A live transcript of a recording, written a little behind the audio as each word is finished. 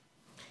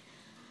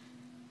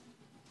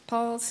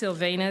Paul,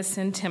 Silvanus,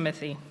 and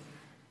Timothy,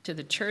 to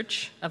the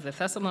church of the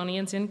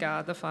Thessalonians in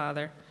God the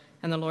Father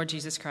and the Lord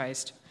Jesus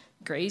Christ,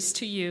 grace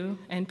to you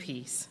and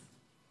peace.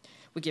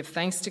 We give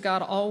thanks to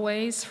God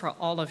always for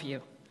all of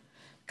you,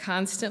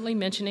 constantly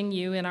mentioning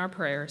you in our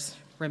prayers,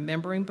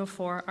 remembering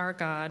before our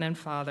God and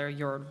Father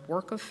your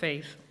work of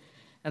faith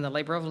and the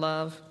labor of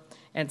love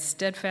and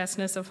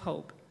steadfastness of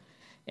hope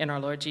in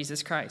our Lord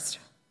Jesus Christ.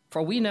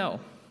 For we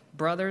know,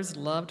 brothers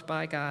loved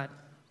by God,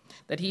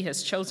 that he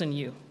has chosen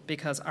you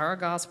because our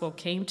gospel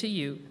came to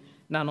you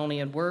not only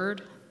in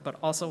word, but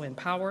also in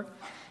power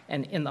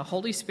and in the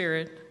Holy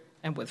Spirit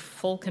and with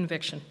full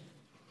conviction.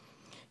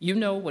 You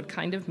know what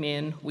kind of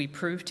men we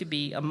proved to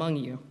be among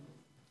you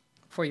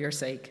for your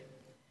sake.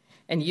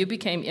 And you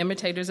became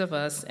imitators of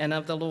us and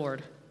of the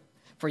Lord,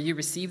 for you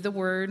received the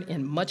word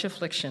in much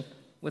affliction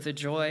with the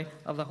joy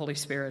of the Holy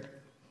Spirit,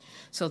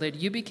 so that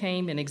you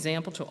became an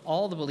example to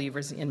all the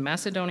believers in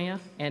Macedonia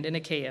and in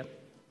Achaia.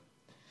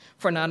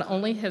 For not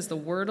only has the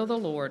word of the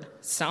Lord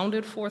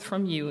sounded forth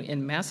from you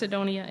in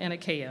Macedonia and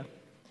Achaia,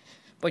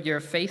 but your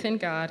faith in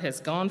God has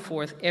gone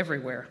forth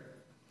everywhere,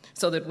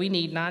 so that we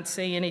need not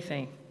say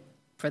anything,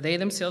 for they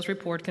themselves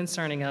report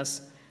concerning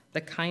us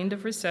the kind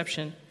of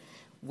reception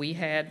we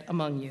had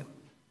among you,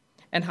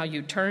 and how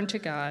you turned to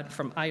God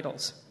from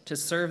idols to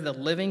serve the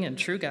living and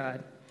true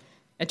God,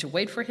 and to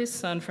wait for his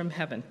Son from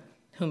heaven,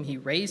 whom he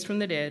raised from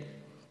the dead,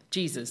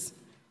 Jesus,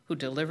 who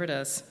delivered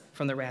us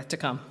from the wrath to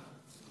come.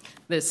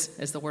 This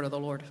is the word of the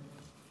Lord.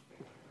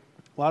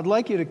 Well, I'd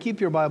like you to keep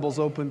your Bibles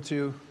open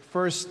to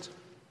 1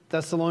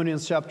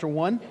 Thessalonians chapter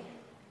 1.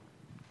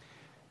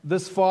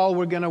 This fall,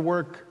 we're going to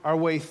work our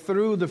way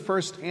through the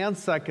first and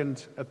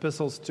second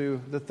epistles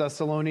to the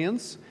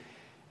Thessalonians.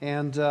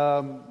 And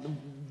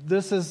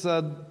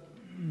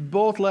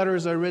both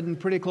letters are written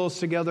pretty close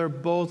together,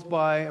 both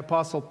by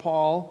Apostle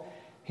Paul.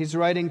 He's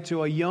writing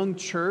to a young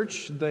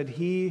church that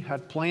he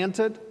had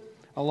planted,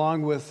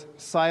 along with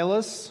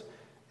Silas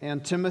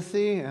and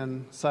Timothy.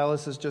 And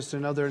Silas is just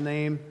another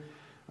name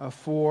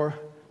for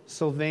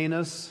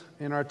Silvanus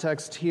in our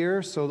text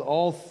here. So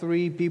all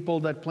three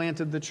people that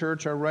planted the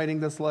church are writing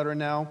this letter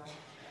now.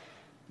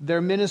 Their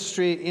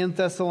ministry in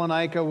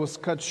Thessalonica was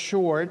cut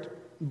short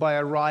by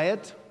a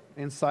riot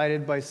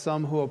incited by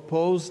some who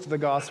opposed the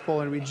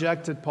gospel and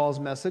rejected Paul's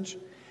message.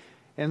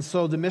 And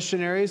so the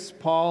missionaries,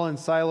 Paul and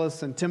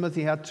Silas and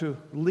Timothy, had to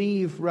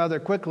leave rather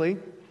quickly.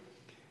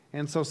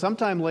 And so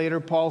sometime later,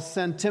 Paul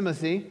sent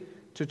Timothy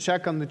to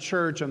check on the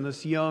church, on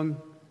this young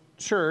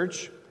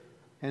church.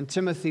 And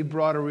Timothy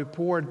brought a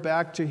report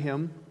back to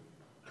him.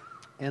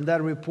 And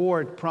that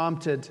report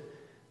prompted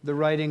the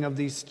writing of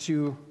these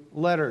two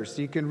letters.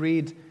 You can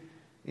read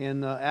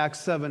in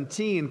Acts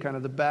 17 kind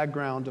of the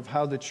background of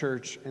how the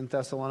church in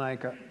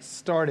Thessalonica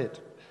started.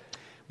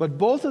 But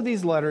both of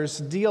these letters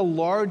deal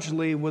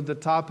largely with the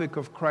topic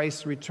of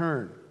Christ's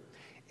return.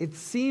 It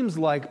seems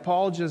like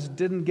Paul just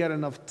didn't get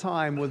enough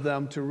time with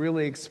them to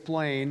really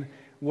explain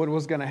what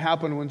was going to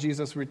happen when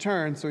Jesus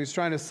returned, so he's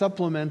trying to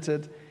supplement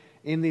it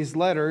in these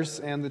letters,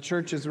 and the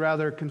church is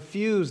rather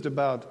confused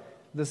about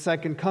the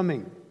second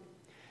coming.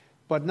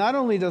 But not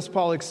only does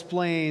Paul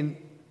explain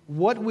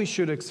what we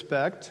should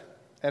expect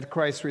at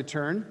Christ's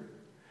return,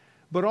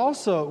 but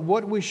also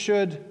what we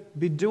should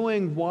be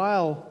doing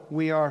while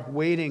we are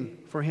waiting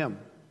for him.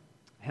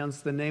 Hence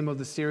the name of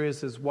the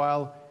series is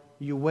While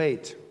You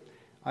Wait.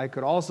 I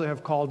could also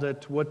have called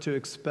it What to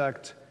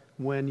Expect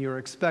When You're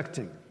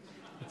Expecting.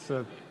 It's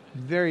a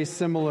very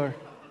similar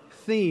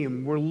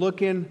theme. We're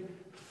looking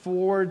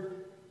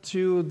forward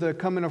to the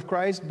coming of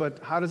Christ, but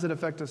how does it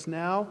affect us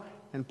now?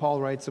 And Paul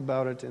writes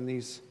about it in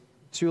these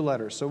two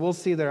letters. So we'll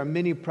see there are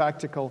many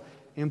practical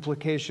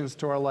implications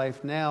to our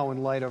life now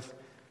in light of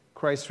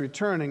Christ's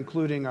return,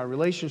 including our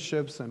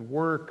relationships and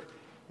work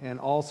and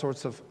all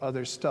sorts of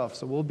other stuff.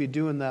 So we'll be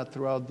doing that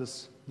throughout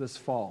this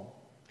fall.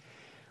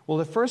 Well,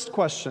 the first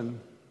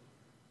question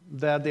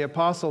that the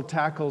apostle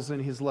tackles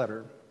in his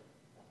letter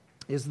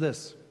is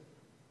this: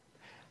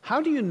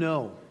 How do you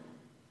know?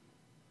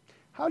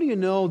 How do you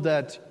know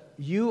that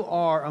you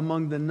are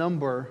among the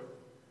number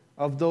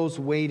of those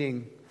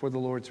waiting for the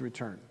Lord's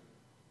return?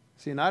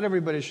 See, not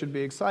everybody should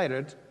be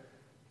excited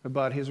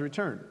about his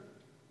return.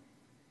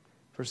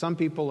 For some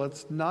people,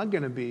 it's not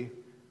going to be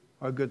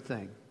a good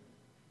thing.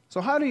 So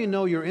how do you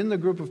know you're in the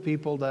group of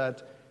people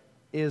that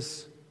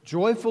is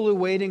joyfully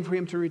waiting for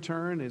him to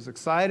return, is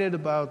excited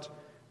about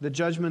the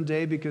judgment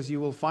day because you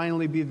will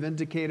finally be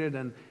vindicated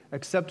and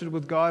accepted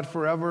with God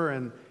forever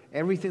and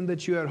everything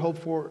that you had hoped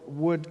for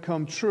would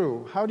come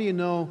true? How do you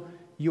know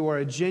you are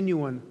a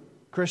genuine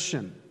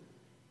Christian?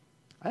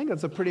 I think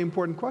that's a pretty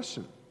important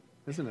question,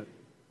 isn't it?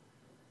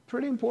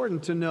 Pretty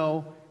important to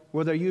know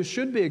whether you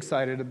should be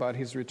excited about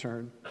his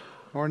return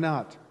or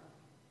not.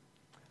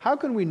 How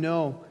can we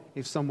know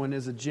if someone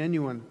is a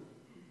genuine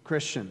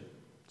Christian?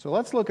 So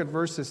let's look at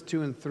verses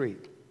 2 and 3.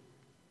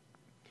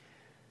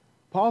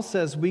 Paul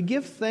says, "We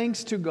give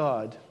thanks to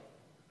God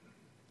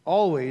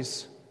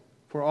always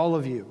for all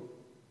of you,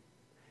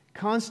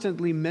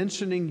 constantly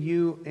mentioning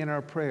you in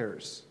our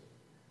prayers,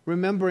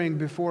 remembering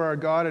before our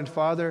God and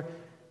Father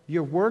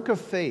your work of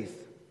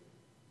faith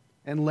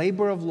and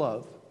labor of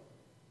love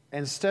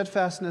and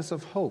steadfastness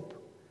of hope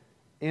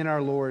in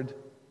our Lord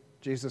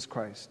Jesus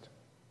Christ.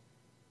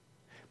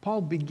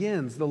 Paul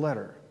begins the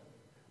letter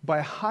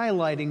by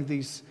highlighting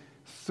these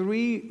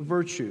three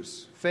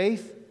virtues,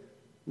 faith,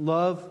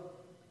 love,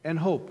 and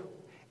hope,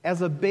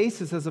 as a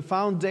basis, as a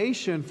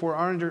foundation for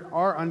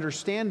our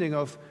understanding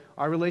of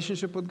our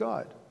relationship with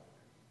God.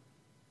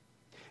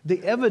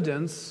 The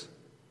evidence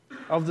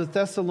of the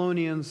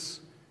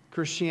Thessalonians'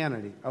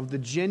 Christianity, of the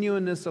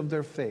genuineness of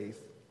their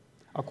faith,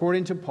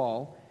 according to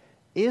Paul,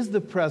 is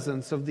the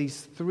presence of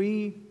these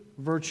three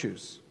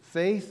virtues: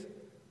 faith,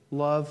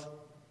 love,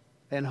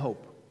 and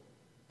hope.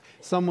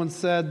 Someone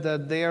said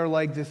that they are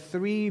like the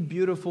three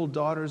beautiful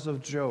daughters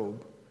of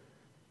Job,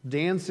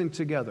 dancing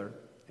together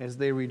as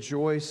they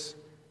rejoice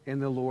in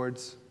the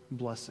Lord's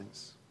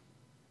blessings.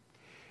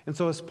 And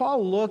so as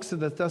Paul looks at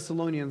the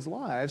Thessalonians'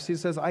 lives, he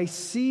says, I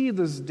see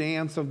this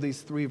dance of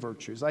these three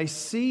virtues. I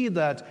see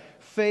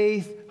that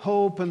faith,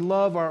 hope, and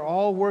love are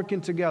all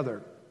working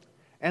together.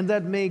 And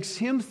that makes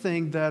him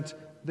think that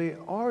they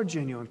are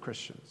genuine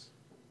Christians.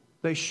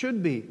 They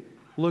should be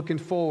looking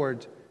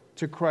forward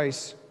to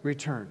Christ's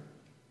return.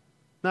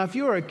 Now, if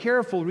you are a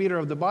careful reader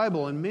of the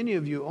Bible, and many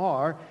of you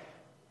are,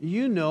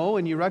 you know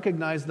and you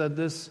recognize that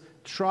this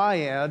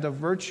triad of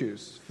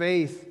virtues,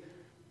 faith,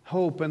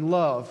 hope, and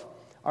love,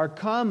 are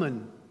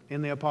common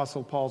in the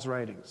Apostle Paul's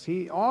writings.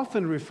 He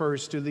often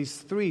refers to these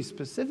three,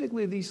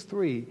 specifically these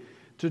three,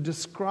 to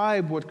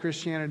describe what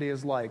Christianity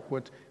is like,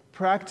 what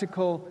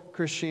practical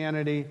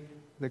Christianity,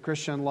 the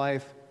Christian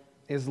life,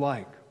 is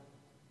like.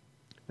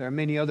 There are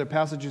many other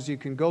passages you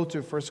can go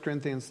to, 1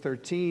 Corinthians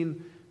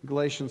 13,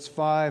 Galatians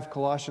 5,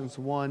 Colossians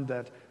 1,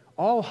 that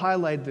all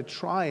highlight the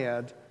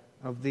triad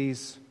of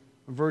these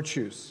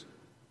virtues.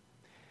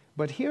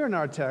 But here in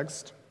our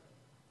text,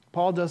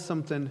 Paul does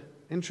something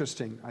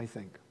interesting, I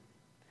think.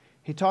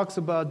 He talks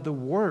about the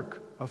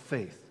work of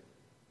faith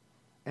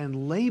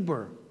and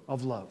labor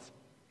of love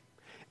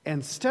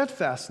and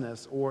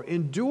steadfastness or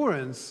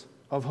endurance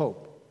of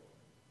hope.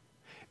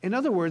 In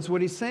other words,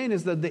 what he's saying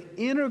is that the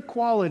inner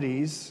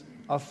qualities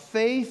of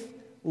faith,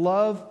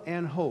 love,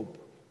 and hope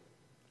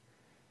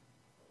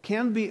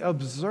can be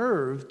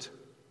observed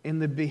in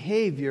the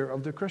behavior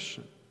of the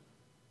Christian.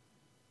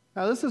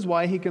 Now, this is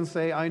why he can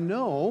say, I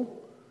know,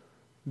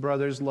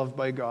 brothers loved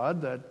by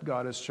God, that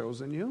God has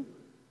chosen you.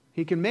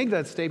 He can make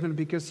that statement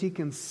because he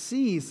can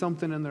see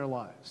something in their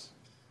lives.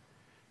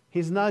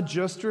 He's not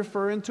just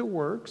referring to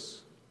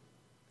works.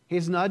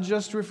 He's not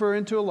just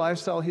referring to a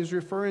lifestyle. He's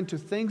referring to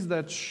things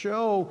that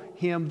show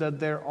him that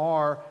there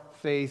are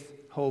faith,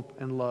 hope,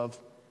 and love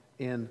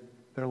in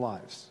their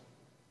lives.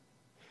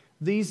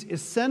 These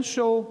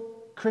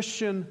essential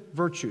Christian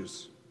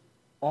virtues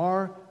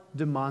are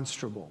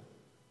demonstrable.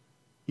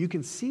 You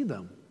can see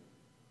them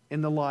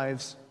in the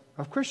lives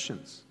of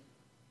Christians.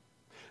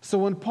 So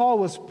when Paul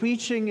was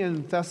preaching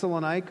in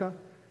Thessalonica,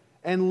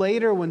 and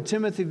later when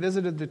Timothy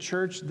visited the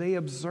church, they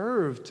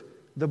observed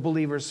the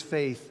believers'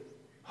 faith,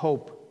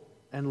 hope,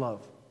 and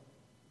love.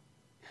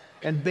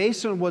 And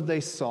based on what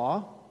they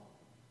saw,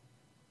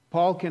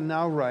 Paul can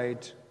now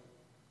write,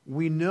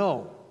 we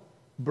know,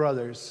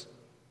 brothers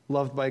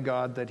loved by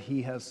God, that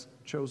he has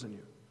chosen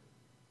you.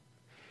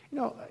 You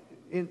know,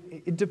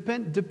 it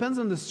depends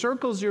on the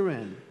circles you're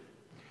in.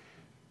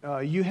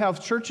 You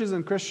have churches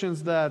and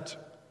Christians that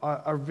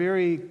are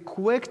very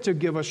quick to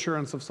give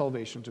assurance of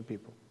salvation to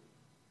people.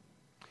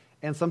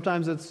 And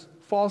sometimes it's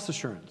false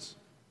assurance.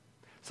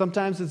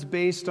 Sometimes it's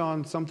based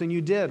on something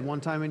you did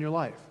one time in your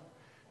life.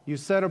 You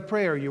said a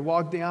prayer, you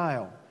walked the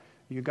aisle,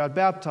 you got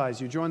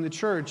baptized, you joined the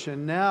church,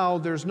 and now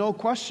there's no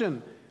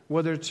question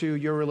whether to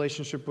your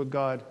relationship with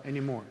God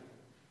anymore.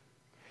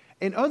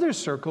 In other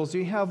circles,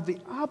 you have the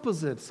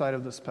opposite side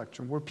of the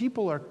spectrum, where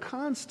people are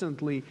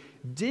constantly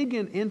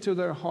digging into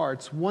their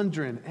hearts,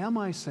 wondering, am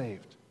I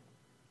saved?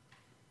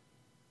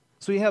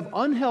 So you have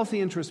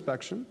unhealthy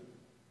introspection,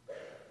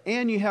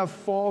 and you have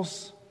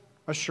false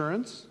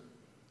assurance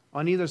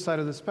on either side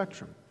of the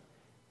spectrum.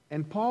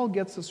 And Paul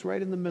gets us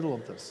right in the middle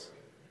of this.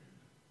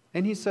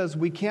 And he says,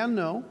 we can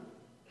know,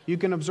 you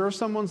can observe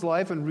someone's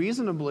life and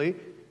reasonably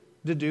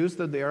deduce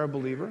that they are a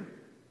believer.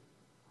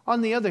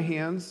 On the other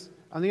hand,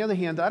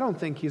 I don't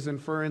think he's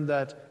inferring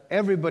that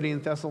everybody in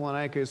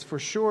Thessalonica is for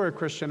sure a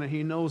Christian, and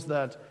he knows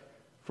that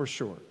for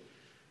sure.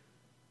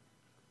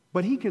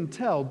 But he can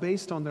tell,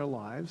 based on their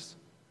lives,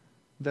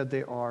 that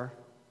they are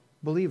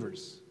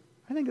believers.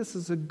 I think this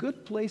is a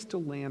good place to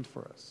land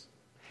for us.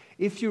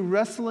 If you're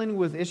wrestling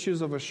with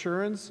issues of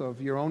assurance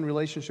of your own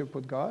relationship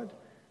with God,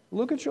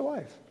 look at your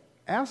life.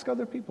 Ask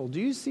other people, do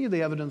you see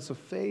the evidence of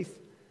faith,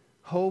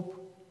 hope,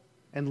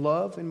 and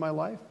love in my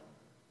life?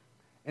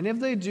 And if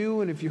they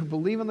do, and if you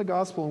believe in the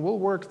gospel, and we'll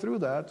work through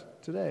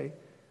that today,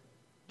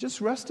 just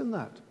rest in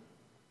that.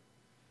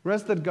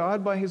 Rest that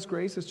God, by His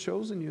grace, has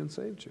chosen you and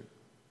saved you.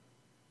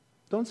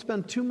 Don't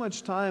spend too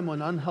much time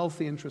on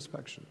unhealthy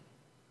introspection.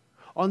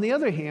 On the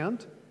other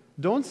hand,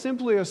 don't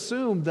simply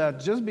assume that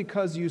just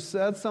because you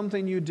said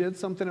something, you did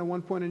something at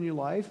one point in your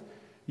life,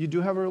 you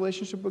do have a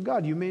relationship with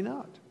God. You may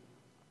not.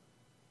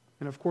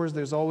 And of course,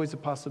 there's always a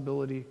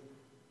possibility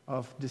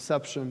of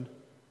deception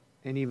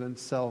and even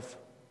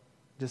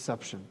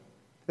self-deception.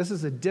 This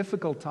is a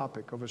difficult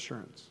topic of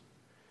assurance.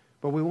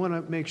 But we want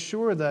to make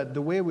sure that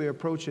the way we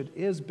approach it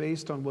is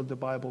based on what the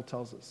Bible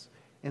tells us.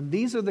 And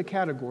these are the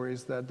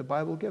categories that the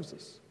Bible gives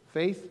us: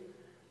 faith,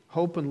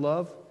 hope, and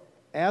love,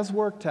 as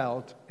worked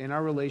out in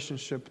our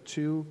relationship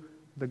to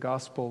the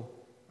gospel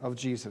of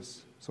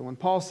Jesus. So when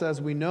Paul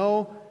says, we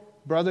know,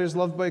 brothers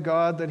loved by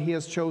God, that He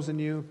has chosen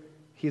you,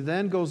 he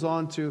then goes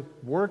on to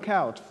work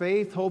out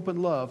faith, hope,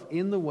 and love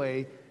in the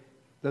way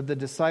that the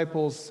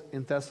disciples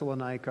in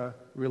Thessalonica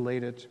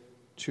related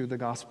to the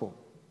gospel.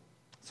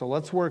 So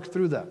let's work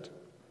through that.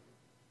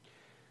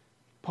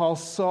 Paul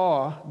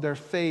saw their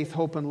faith,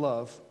 hope, and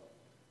love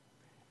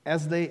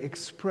as they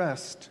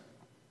expressed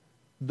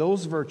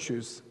those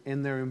virtues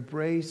in their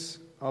embrace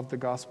of the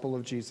gospel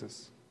of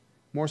Jesus.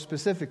 More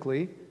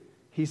specifically,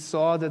 he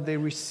saw that they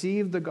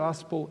received the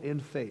gospel in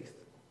faith.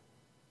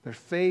 Their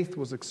faith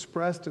was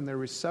expressed in their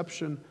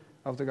reception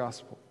of the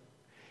gospel.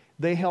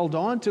 They held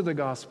on to the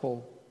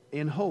gospel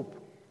in hope,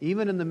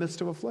 even in the midst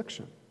of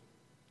affliction.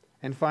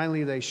 And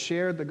finally, they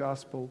shared the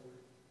gospel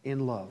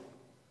in love.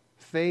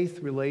 Faith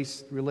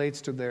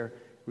relates to their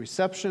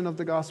reception of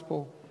the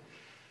gospel.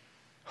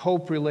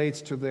 Hope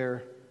relates to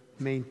their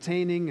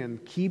maintaining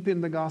and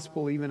keeping the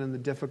gospel even in the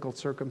difficult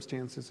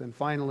circumstances. And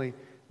finally,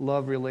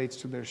 love relates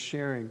to their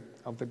sharing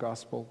of the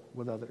gospel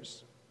with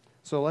others.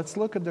 So let's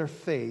look at their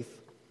faith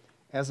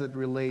as it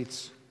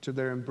relates to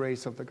their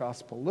embrace of the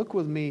gospel. Look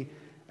with me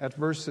at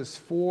verses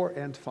 4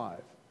 and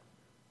 5.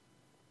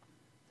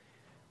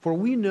 For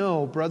we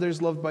know,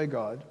 brothers loved by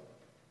God,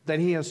 that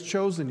He has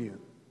chosen you,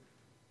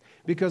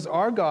 because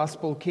our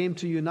gospel came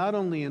to you not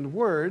only in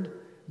word,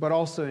 but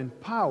also in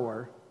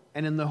power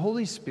and in the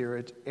Holy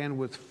Spirit and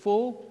with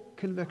full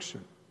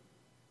conviction.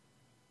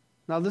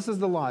 Now this is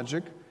the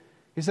logic.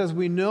 He says,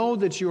 we know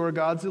that you are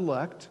God's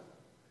elect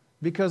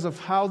because of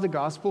how the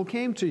gospel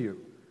came to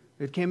you.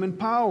 It came in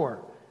power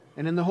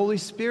and in the Holy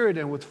Spirit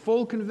and with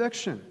full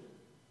conviction.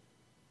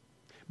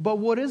 But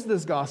what is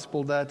this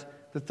gospel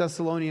that the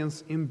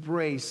Thessalonians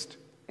embraced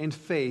in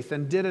faith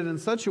and did it in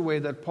such a way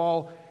that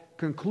Paul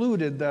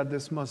concluded that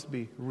this must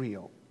be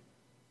real?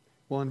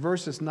 Well, in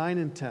verses 9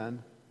 and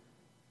 10,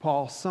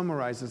 Paul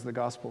summarizes the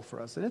gospel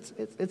for us. And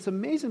it's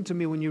amazing to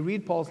me when you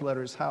read Paul's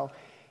letters how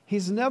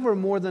he's never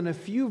more than a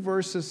few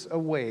verses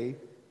away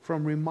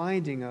from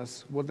reminding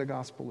us what the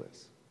gospel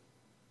is.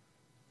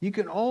 You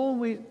can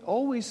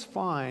always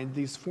find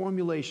these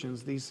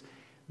formulations,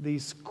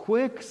 these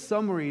quick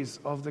summaries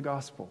of the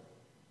gospel.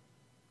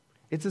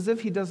 It's as if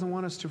he doesn't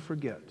want us to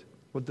forget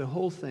what the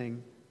whole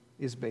thing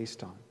is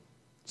based on.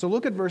 So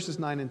look at verses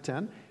 9 and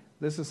 10.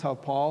 This is how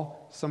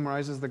Paul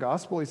summarizes the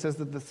gospel. He says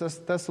that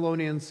the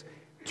Thessalonians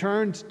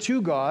turned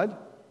to God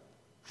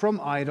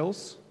from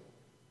idols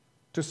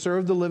to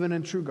serve the living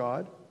and true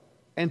God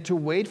and to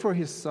wait for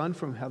His Son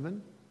from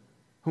heaven,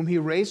 whom He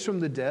raised from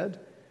the dead,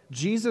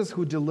 Jesus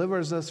who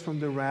delivers us from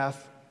the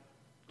wrath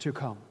to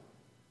come.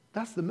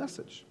 That's the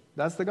message.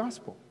 That's the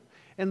gospel.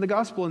 And the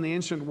gospel in the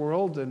ancient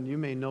world, and you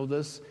may know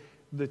this,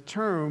 the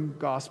term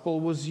gospel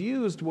was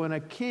used when a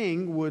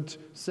king would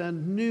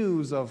send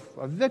news of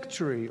a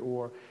victory,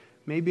 or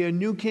maybe a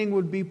new king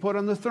would be put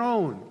on the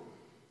throne.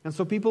 And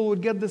so people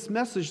would get this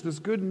message, this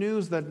good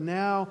news that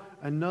now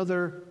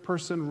another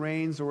person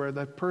reigns, or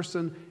that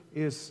person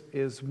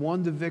is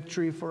won the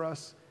victory for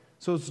us.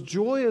 So it's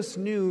joyous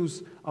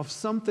news of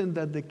something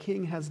that the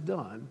king has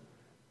done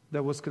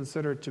that was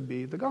considered to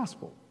be the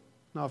gospel.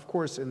 Now, of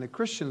course, in the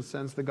Christian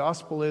sense, the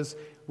gospel is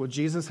what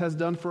Jesus has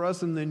done for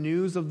us and the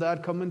news of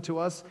that coming to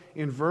us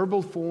in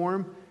verbal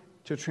form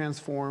to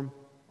transform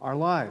our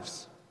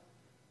lives.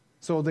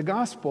 So the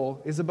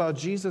gospel is about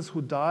Jesus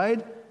who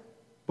died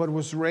but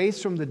was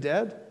raised from the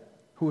dead,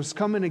 who is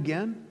coming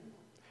again.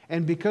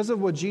 And because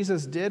of what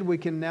Jesus did, we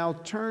can now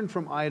turn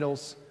from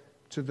idols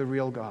to the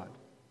real God.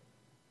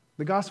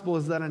 The gospel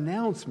is that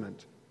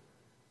announcement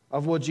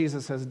of what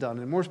Jesus has done,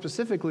 and more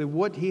specifically,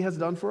 what He has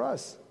done for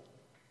us.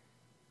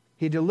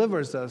 He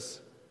delivers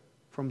us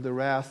from the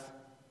wrath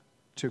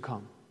to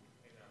come.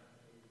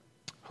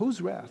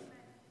 Whose wrath?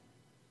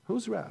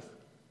 Whose wrath?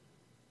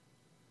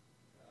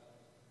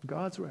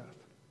 God's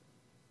wrath.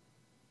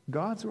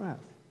 God's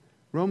wrath.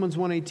 Romans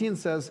 1:18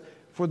 says,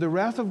 "For the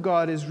wrath of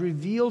God is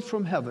revealed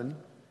from heaven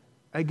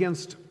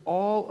against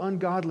all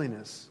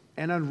ungodliness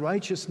and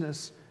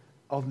unrighteousness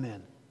of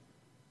men."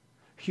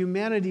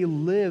 Humanity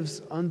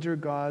lives under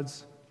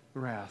God's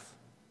wrath.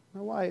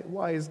 Now,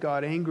 why is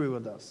God angry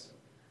with us?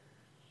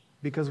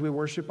 Because we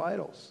worship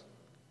idols.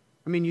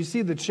 I mean, you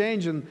see the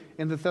change in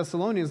the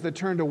Thessalonians that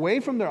turned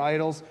away from their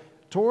idols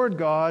toward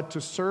God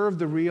to serve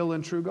the real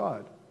and true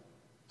God.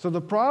 So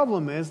the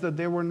problem is that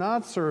they were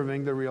not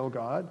serving the real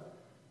God.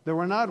 They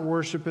were not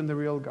worshiping the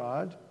real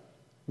God.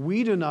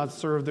 We do not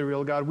serve the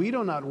real God. We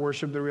do not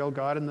worship the real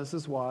God, and this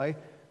is why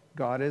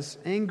God is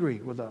angry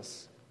with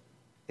us.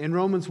 In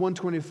Romans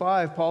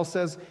 1:25, Paul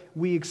says,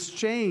 we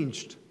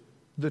exchanged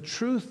the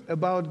truth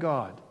about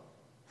God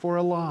for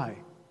a lie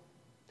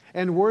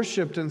and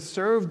worshipped and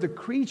served the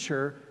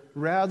creature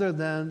rather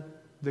than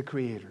the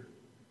Creator.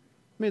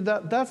 I mean,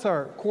 that's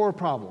our core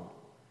problem.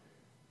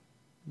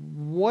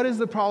 What is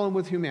the problem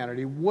with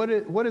humanity? What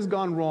has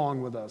gone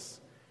wrong with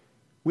us?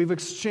 We've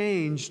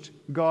exchanged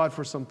God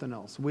for something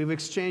else. We've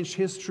exchanged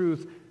His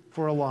truth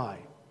for a lie.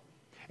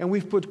 And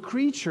we've put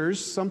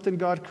creatures, something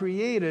God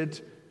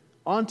created,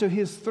 onto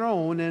His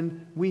throne,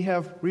 and we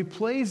have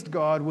replaced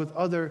God with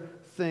other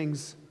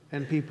things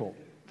and people.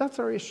 That's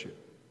our issue.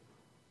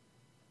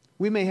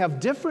 We may have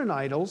different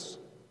idols,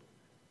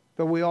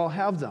 but we all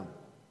have them.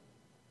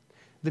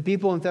 The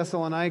people in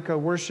Thessalonica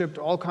worshipped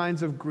all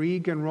kinds of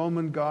Greek and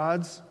Roman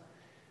gods.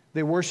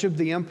 They worshipped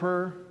the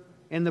emperor.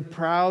 In the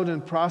proud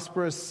and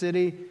prosperous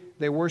city,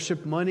 they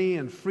worshiped money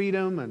and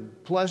freedom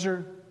and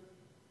pleasure.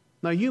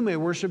 Now, you may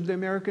worship the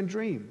American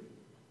dream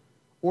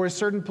or a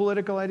certain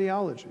political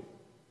ideology.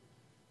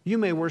 You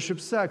may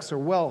worship sex or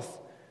wealth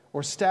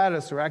or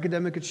status or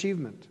academic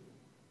achievement.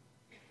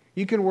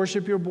 You can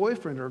worship your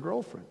boyfriend or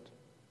girlfriend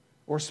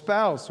or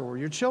spouse or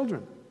your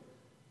children.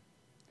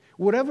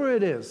 Whatever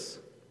it is,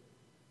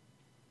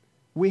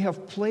 we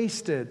have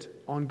placed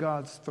it on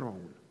God's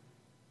throne.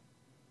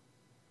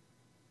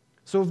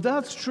 So if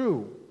that's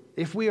true,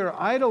 if we are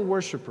idol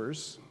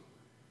worshipers,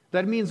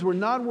 that means we're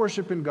not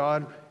worshiping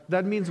God.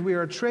 That means we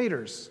are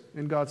traitors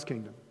in God's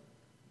kingdom.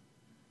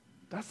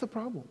 That's the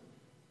problem.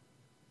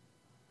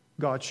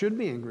 God should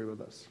be angry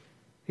with us.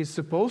 He's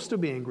supposed to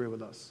be angry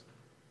with us.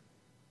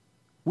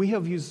 We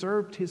have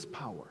usurped His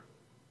power.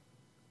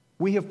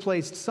 We have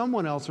placed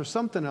someone else or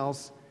something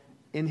else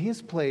in His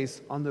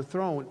place on the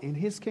throne in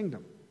His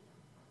kingdom.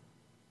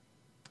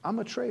 I'm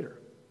a traitor.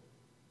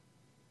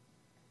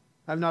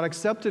 I have not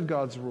accepted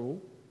God's rule.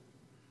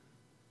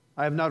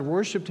 I have not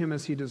worshiped Him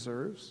as He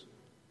deserves.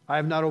 I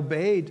have not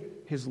obeyed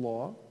His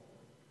law.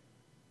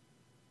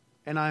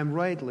 And I am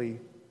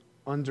rightly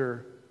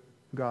under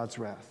God's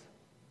wrath.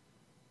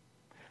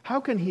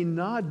 How can He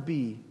not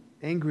be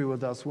angry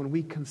with us when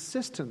we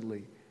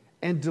consistently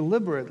and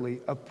deliberately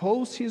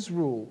oppose His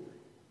rule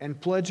and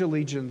pledge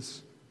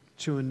allegiance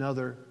to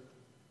another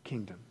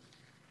kingdom?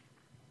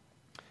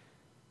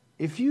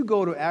 If you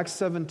go to Acts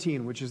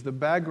 17, which is the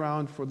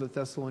background for the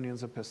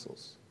Thessalonians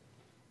epistles,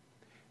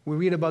 we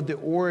read about the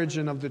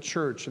origin of the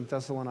church in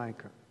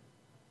Thessalonica.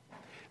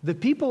 The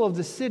people of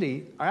the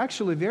city are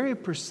actually very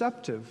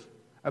perceptive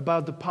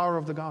about the power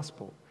of the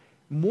gospel,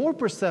 more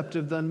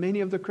perceptive than many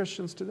of the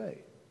Christians today.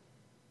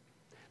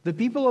 The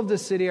people of the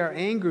city are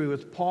angry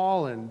with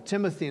Paul and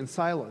Timothy and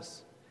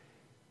Silas.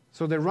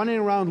 So they're running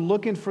around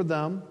looking for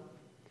them,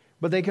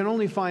 but they can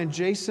only find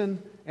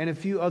Jason and a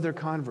few other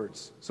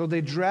converts. So they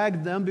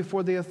drag them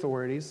before the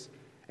authorities.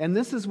 And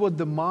this is what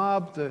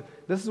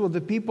this is what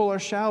the people are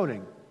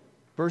shouting.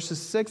 Verses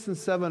 6 and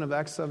 7 of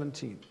Acts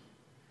 17.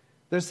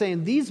 They're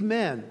saying, these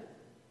men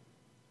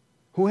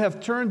who have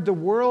turned the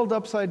world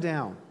upside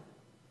down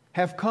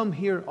have come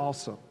here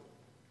also.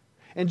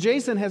 And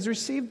Jason has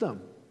received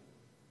them.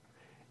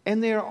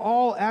 And they are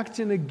all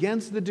acting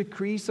against the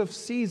decrees of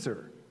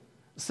Caesar,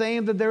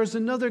 saying that there is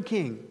another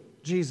king,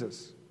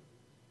 Jesus.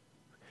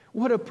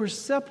 What a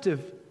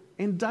perceptive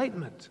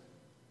indictment.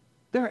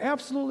 They're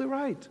absolutely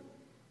right.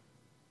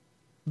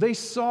 They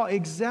saw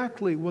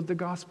exactly what the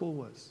gospel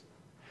was.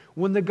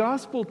 When the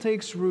gospel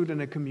takes root in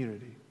a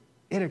community,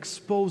 it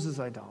exposes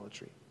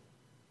idolatry.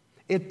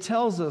 It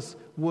tells us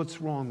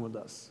what's wrong with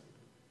us.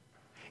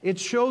 It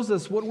shows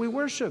us what we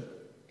worship.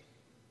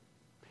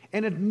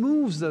 And it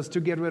moves us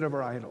to get rid of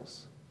our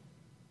idols.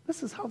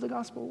 This is how the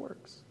gospel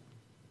works.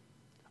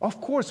 Of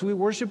course, we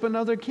worship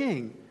another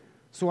king,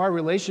 so our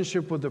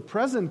relationship with the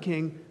present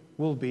king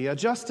will be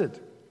adjusted.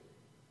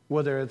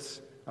 Whether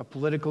it's a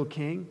political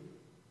king,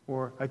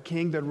 or a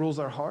king that rules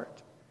our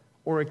heart,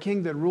 or a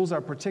king that rules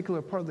our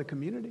particular part of the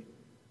community.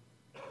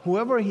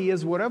 Whoever he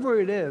is, whatever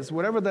it is,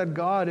 whatever that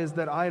God is,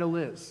 that idol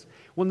is,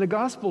 when the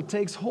gospel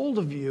takes hold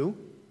of you,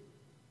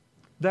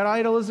 that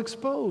idol is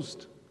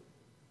exposed.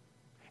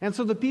 And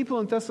so the people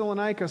in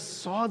Thessalonica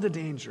saw the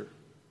danger.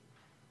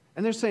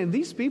 And they're saying,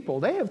 these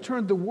people, they have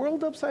turned the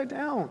world upside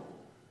down.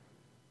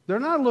 They're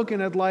not looking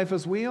at life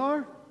as we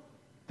are.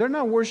 They're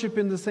not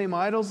worshiping the same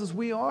idols as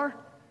we are.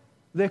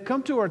 They've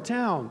come to our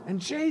town, and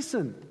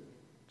Jason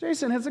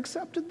has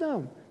accepted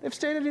them. They've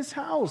stayed at his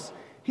house.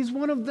 He's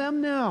one of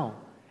them now.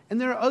 And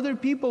there are other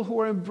people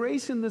who are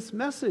embracing this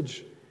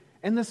message.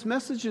 And this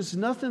message is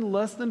nothing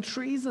less than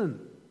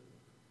treason.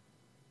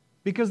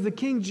 Because the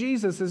King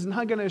Jesus is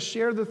not going to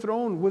share the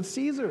throne with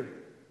Caesar.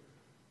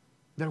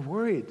 They're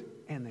worried,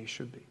 and they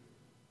should be.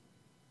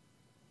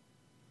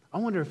 I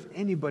wonder if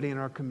anybody in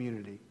our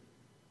community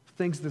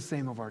thinks the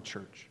same of our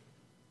church.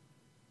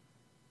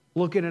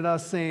 Looking at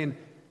us saying,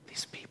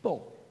 these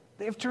people,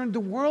 they have turned the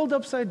world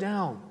upside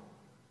down,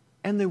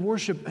 and they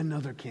worship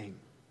another king.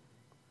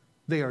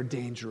 They are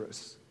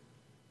dangerous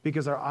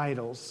because our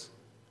idols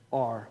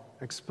are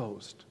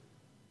exposed.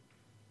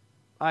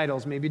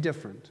 Idols may be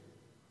different.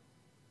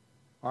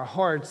 Our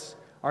hearts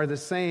are the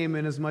same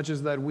in as much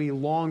as that we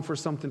long for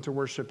something to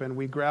worship and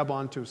we grab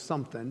onto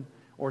something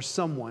or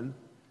someone,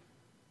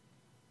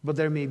 but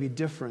there may be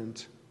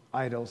different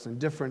idols and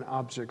different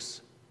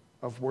objects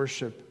of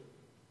worship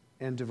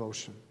and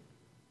devotion.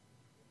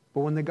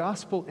 But when the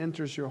gospel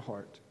enters your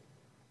heart,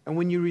 and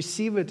when you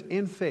receive it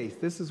in faith,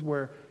 this is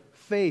where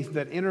faith,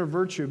 that inner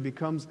virtue,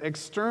 becomes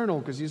external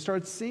because you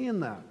start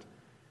seeing that.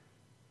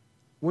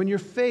 When your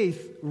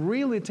faith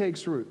really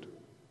takes root,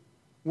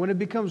 when it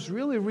becomes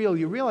really real,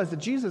 you realize that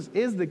Jesus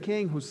is the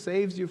King who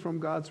saves you from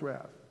God's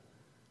wrath.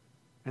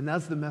 And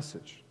that's the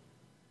message.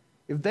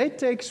 If that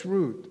takes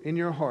root in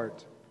your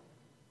heart,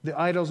 the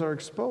idols are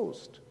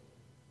exposed.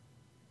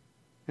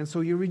 And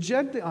so you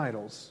reject the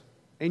idols,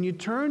 and you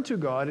turn to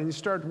God, and you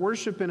start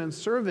worshiping and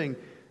serving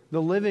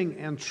the living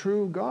and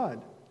true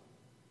God.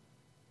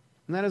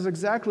 And that is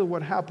exactly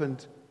what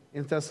happened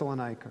in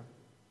Thessalonica.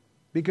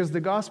 Because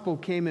the gospel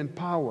came in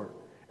power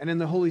and in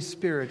the Holy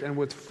Spirit and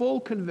with full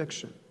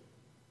conviction.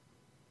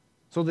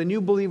 So the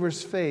new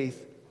believers'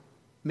 faith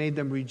made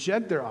them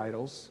reject their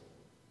idols.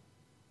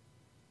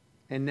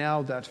 And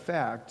now that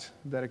fact,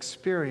 that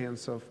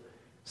experience of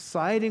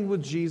siding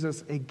with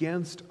Jesus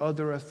against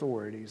other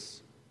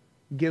authorities,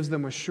 gives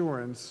them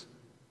assurance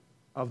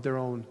of their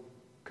own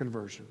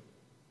conversion.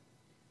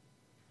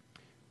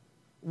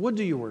 What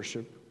do you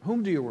worship?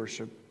 Whom do you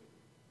worship?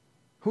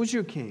 Who's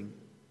your king?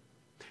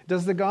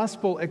 Does the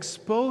gospel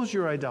expose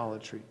your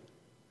idolatry?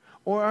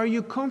 Or are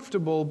you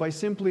comfortable by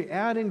simply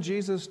adding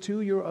Jesus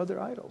to your other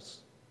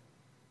idols?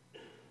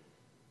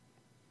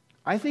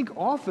 I think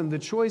often the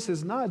choice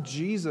is not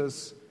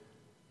Jesus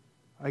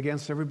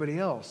against everybody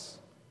else.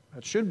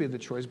 That should be the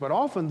choice. But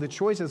often the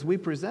choice as we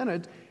present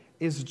it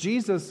is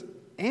Jesus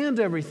and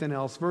everything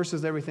else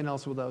versus everything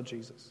else without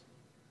Jesus.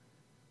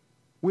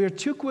 We are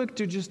too quick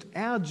to just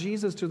add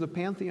Jesus to the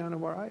pantheon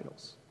of our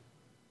idols.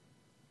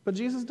 But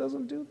Jesus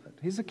doesn't do that.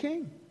 He's a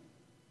king.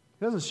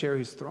 He doesn't share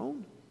his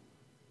throne.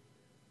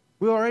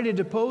 We already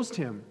deposed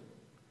him.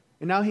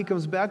 And now he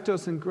comes back to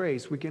us in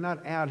grace. We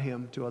cannot add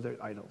him to other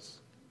idols.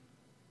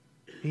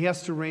 He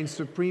has to reign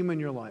supreme in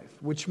your life,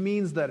 which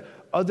means that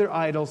other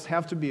idols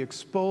have to be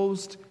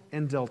exposed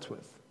and dealt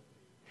with.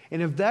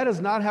 And if that is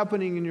not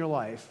happening in your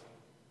life,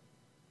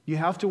 you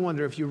have to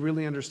wonder if you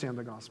really understand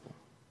the gospel.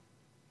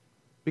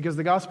 Because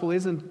the gospel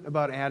isn't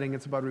about adding,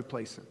 it's about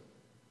replacing.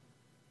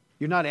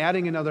 You're not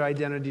adding another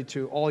identity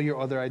to all your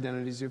other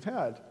identities you've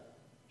had.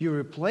 You're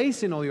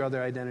replacing all your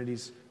other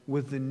identities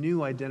with the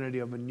new identity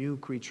of a new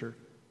creature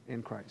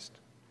in Christ.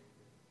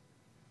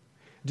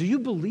 Do you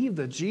believe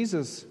that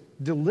Jesus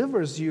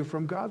delivers you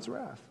from God's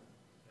wrath?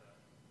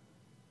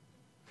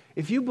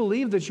 If you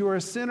believe that you are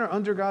a sinner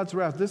under God's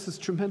wrath, this is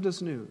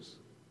tremendous news.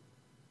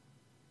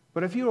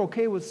 But if you're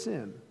okay with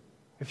sin,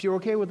 if you're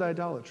okay with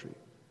idolatry,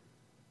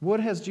 what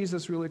has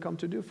Jesus really come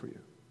to do for you?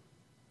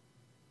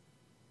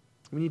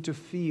 We need to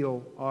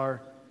feel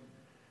our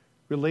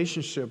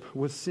relationship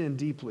with sin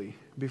deeply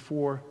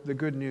before the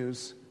good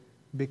news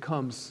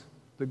becomes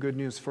the good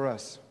news for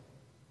us.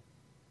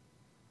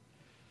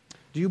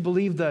 Do you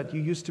believe that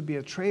you used to be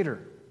a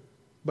traitor,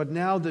 but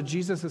now that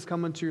Jesus has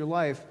come into your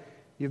life,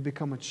 you've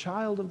become a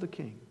child of the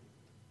King?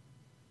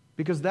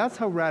 Because that's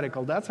how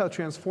radical, that's how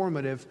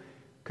transformative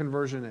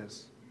conversion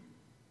is.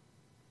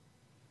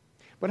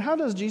 But how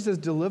does Jesus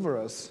deliver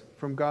us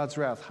from God's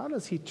wrath? How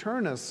does he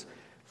turn us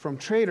from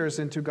traitors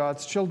into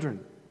God's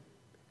children?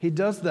 He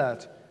does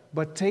that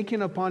by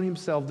taking upon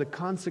himself the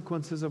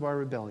consequences of our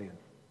rebellion.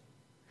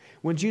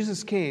 When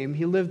Jesus came,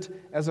 he lived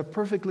as a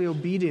perfectly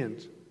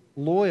obedient,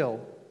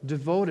 loyal,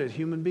 devoted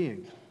human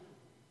being.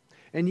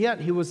 And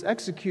yet he was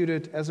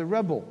executed as a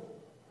rebel,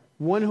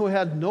 one who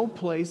had no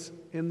place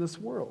in this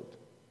world.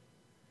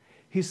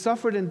 He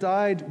suffered and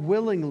died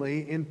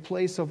willingly in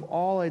place of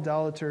all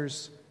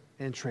idolaters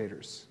and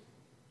traitors.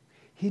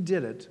 He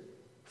did it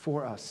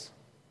for us.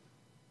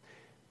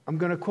 I'm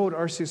going to quote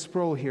R.C.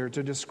 Sproul here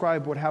to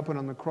describe what happened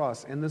on the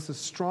cross, and this is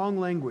strong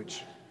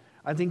language.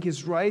 I think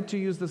he's right to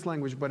use this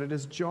language, but it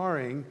is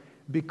jarring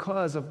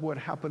because of what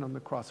happened on the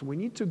cross. We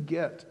need to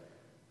get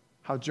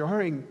how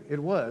jarring it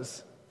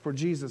was for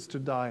Jesus to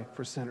die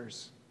for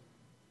sinners.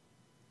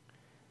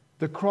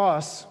 The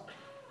cross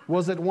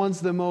was at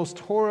once the most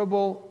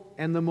horrible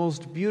and the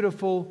most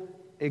beautiful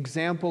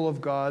example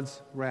of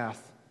God's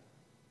wrath.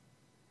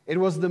 It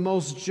was the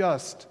most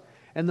just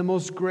and the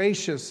most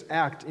gracious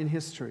act in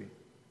history.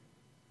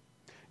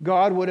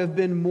 God would have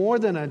been more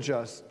than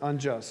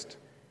unjust.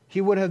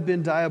 He would have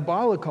been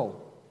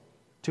diabolical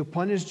to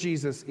punish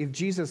Jesus if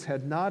Jesus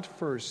had not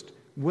first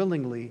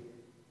willingly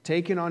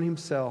taken on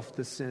himself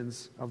the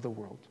sins of the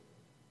world.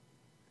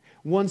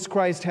 Once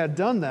Christ had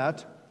done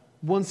that,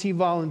 once he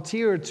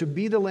volunteered to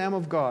be the Lamb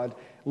of God,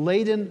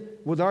 laden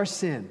with our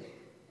sin,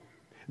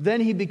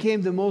 then he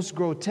became the most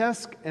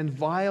grotesque and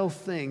vile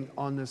thing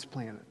on this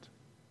planet.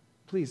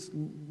 Please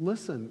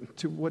listen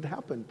to what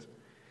happened.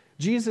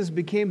 Jesus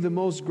became the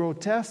most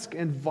grotesque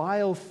and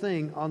vile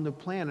thing on the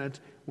planet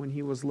when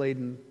he was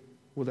laden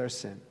with our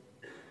sin.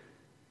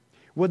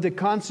 With the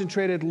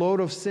concentrated load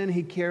of sin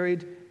he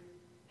carried,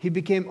 he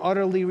became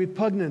utterly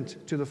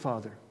repugnant to the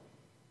Father.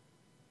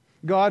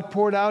 God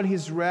poured out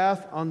his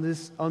wrath on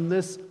this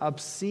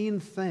obscene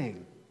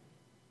thing.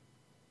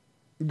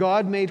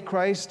 God made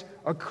Christ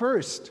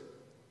accursed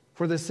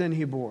for the sin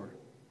he bore.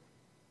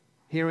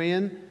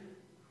 Herein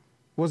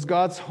was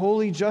God's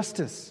holy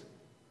justice.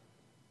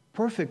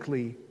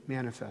 perfectly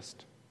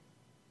manifest.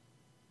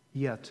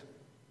 Yet,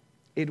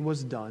 it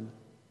was done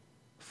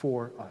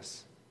for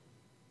us.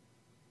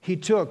 He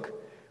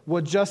took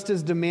what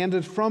justice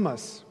demanded from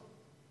us.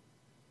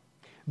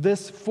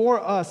 This for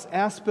us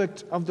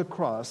aspect of the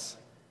cross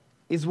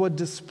is what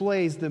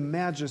displays the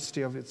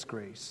majesty of its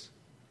grace.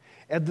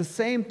 At the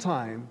same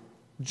time,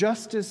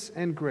 justice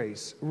and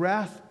grace,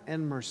 wrath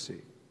and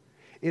mercy,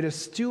 it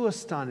is too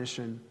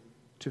astonishing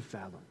to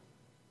fathom.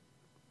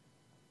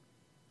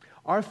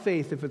 Our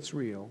faith, if it's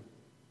real,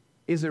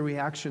 is a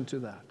reaction to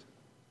that.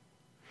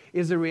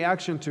 Is a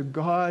reaction to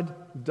God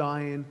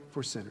dying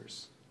for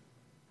sinners.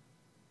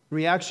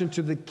 Reaction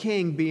to the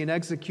king being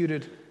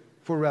executed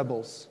for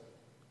rebels,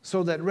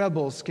 so that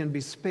rebels can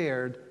be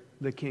spared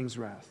the king's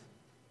wrath.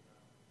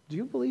 Do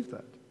you believe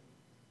that?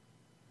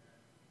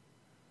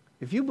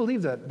 If you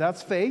believe that,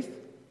 that's faith,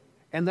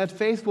 and that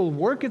faith will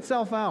work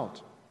itself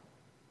out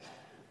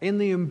in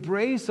the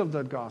embrace of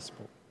that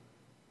gospel.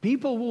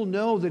 People will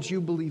know that you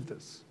believe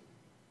this.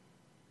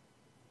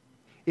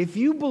 If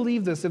you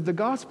believe this, if the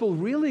gospel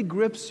really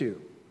grips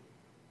you,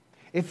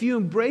 if you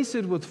embrace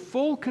it with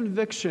full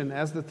conviction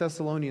as the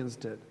Thessalonians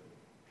did,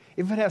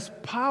 if it has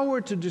power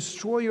to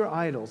destroy your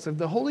idols, if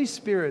the Holy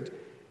Spirit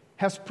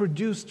has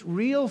produced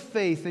real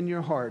faith in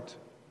your heart,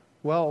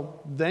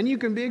 well, then you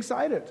can be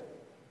excited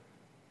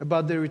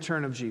about the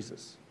return of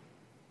Jesus,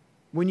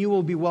 when you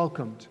will be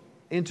welcomed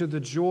into the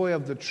joy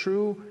of the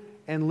true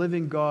and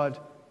living God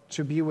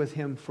to be with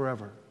Him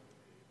forever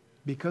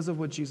because of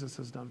what Jesus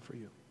has done for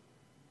you.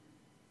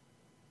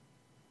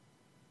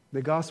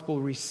 The gospel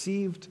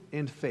received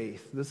in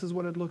faith. This is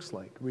what it looks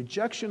like.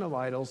 Rejection of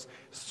idols,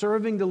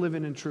 serving the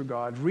living and true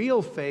God,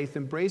 real faith,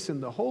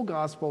 embracing the whole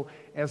gospel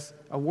as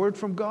a word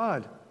from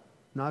God,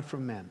 not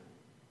from men.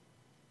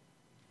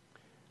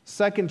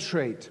 Second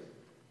trait.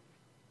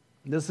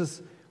 This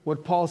is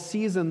what Paul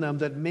sees in them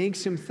that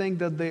makes him think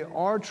that they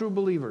are true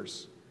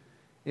believers,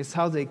 is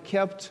how they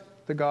kept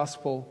the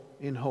gospel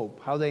in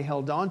hope, how they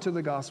held on to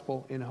the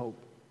gospel in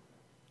hope.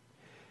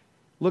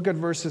 Look at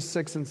verses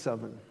 6 and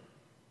 7.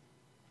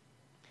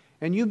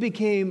 And you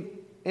became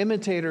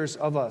imitators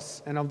of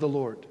us and of the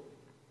Lord.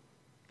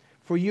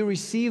 For you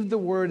received the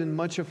word in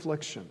much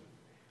affliction,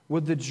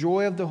 with the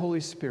joy of the Holy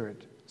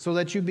Spirit, so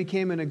that you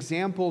became an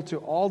example to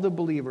all the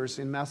believers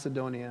in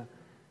Macedonia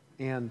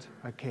and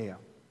Achaia.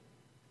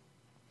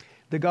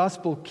 The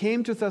gospel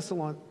came to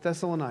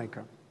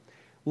Thessalonica,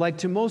 like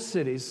to most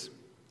cities,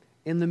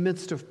 in the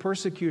midst of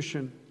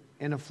persecution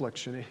and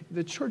affliction.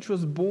 The church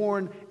was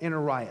born in a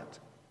riot.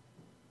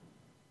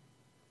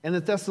 And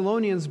the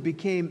Thessalonians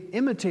became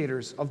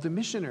imitators of the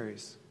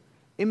missionaries,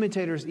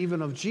 imitators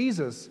even of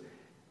Jesus,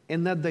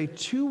 in that they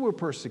too were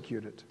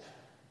persecuted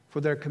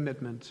for their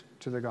commitment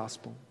to the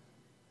gospel.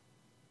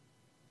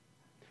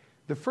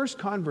 The first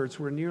converts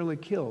were nearly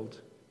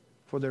killed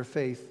for their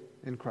faith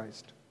in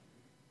Christ.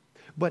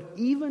 But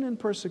even in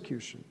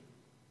persecution,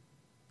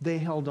 they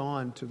held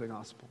on to the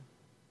gospel.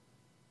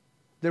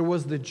 There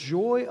was the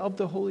joy of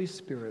the Holy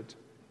Spirit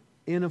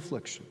in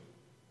affliction.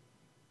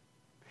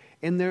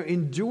 And their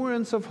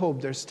endurance of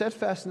hope, their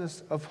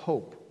steadfastness of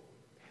hope,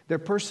 their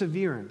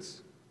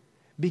perseverance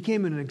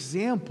became an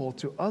example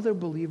to other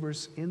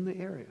believers in the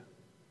area.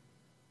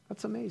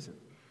 That's amazing.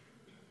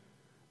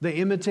 They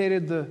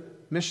imitated the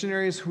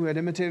missionaries who had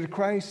imitated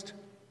Christ,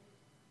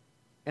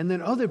 and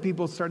then other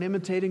people start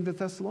imitating the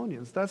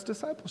Thessalonians. That's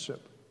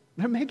discipleship.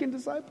 They're making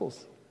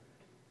disciples.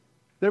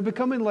 They're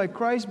becoming like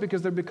Christ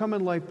because they're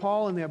becoming like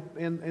Paul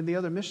and the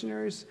other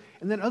missionaries.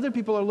 And then other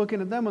people are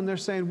looking at them and they're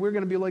saying, we're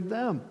going to be like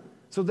them.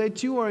 So they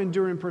too are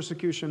enduring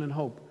persecution and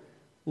hope,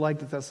 like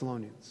the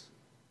Thessalonians.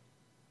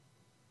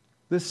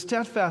 This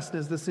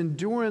steadfastness, this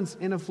endurance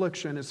in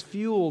affliction is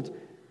fueled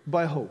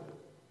by hope.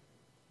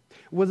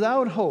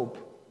 Without hope,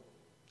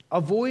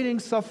 avoiding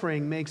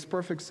suffering makes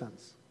perfect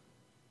sense.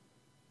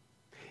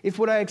 If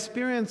what I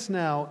experience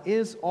now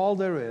is all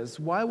there is,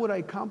 why would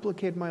I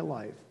complicate my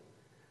life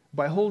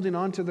by holding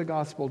on to the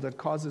gospel that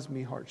causes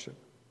me hardship?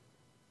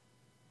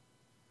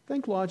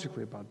 Think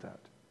logically about that.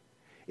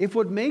 If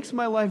what makes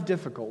my life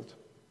difficult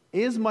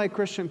is my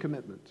Christian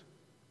commitment,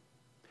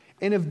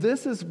 and if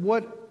this is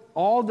what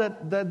all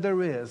that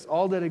there is,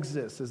 all that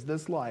exists, is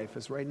this life,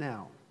 is right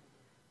now,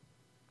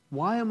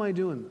 why am I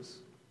doing this?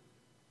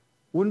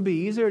 Wouldn't it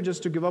be easier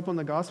just to give up on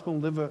the gospel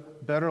and live a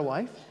better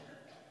life?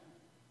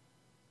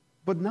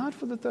 But not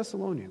for the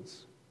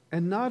Thessalonians,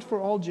 and not for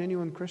all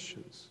genuine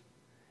Christians.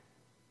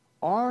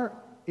 Our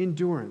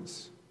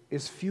endurance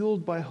is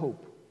fueled by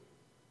hope.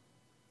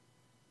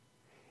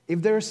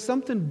 If there is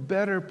something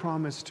better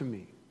promised to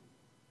me,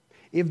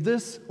 if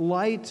this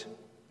light,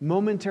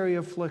 momentary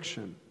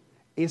affliction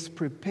is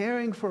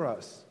preparing for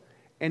us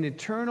an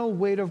eternal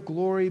weight of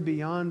glory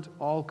beyond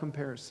all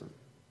comparison,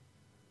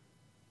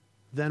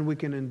 then we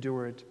can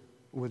endure it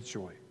with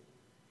joy.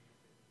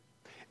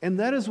 And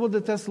that is what the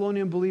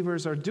Thessalonian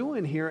believers are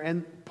doing here.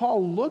 And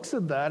Paul looks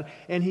at that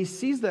and he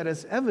sees that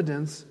as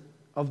evidence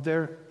of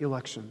their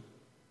election.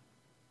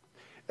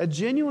 A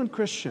genuine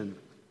Christian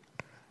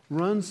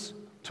runs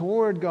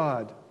toward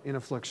God in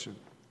affliction.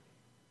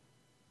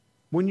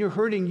 When you're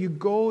hurting, you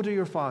go to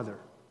your Father.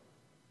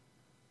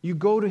 You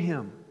go to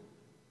Him.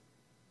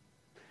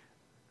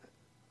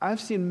 I've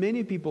seen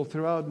many people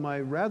throughout my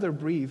rather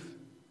brief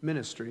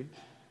ministry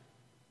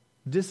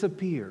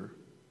disappear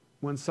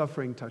when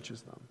suffering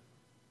touches them.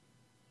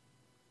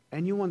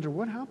 And you wonder,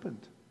 what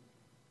happened?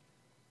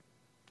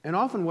 And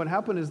often what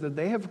happened is that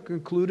they have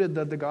concluded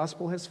that the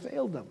gospel has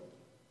failed them.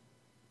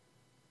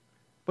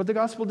 But the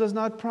gospel does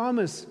not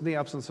promise the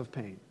absence of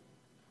pain.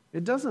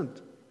 It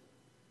doesn't.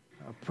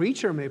 A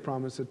preacher may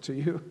promise it to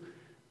you,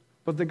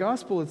 but the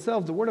gospel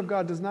itself, the Word of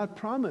God, does not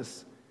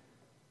promise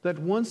that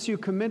once you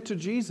commit to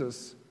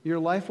Jesus, your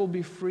life will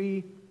be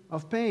free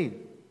of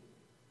pain.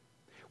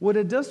 What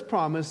it does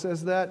promise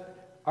is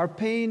that our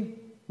pain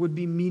would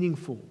be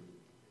meaningful,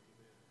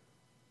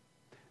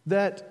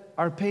 that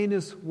our pain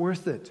is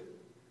worth it.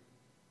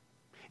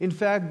 In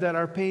fact, that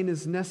our pain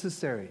is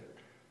necessary.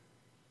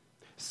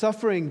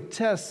 Suffering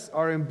tests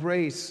our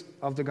embrace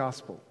of the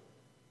gospel.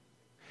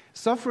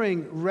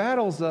 Suffering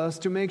rattles us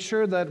to make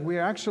sure that we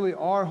actually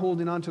are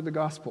holding on to the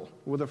gospel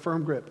with a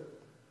firm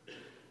grip.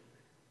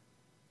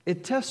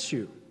 It tests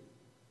you.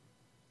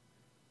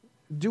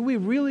 Do we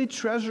really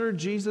treasure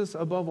Jesus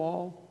above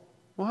all?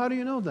 Well, how do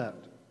you know that?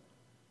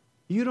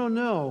 You don't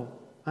know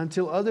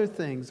until other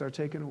things are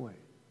taken away.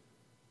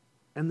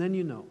 And then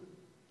you know.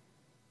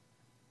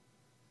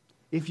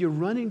 If you're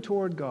running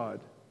toward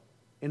God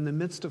in the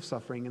midst of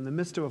suffering, in the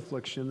midst of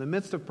affliction, in the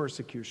midst of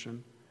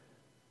persecution,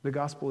 the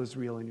gospel is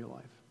real in your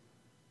life.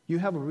 You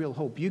have a real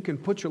hope. You can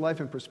put your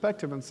life in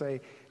perspective and say,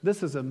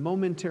 this is a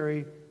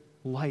momentary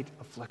light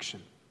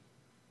affliction.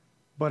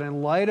 But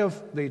in light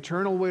of the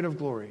eternal weight of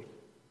glory,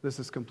 this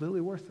is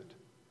completely worth it.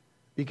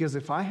 Because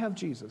if I have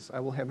Jesus, I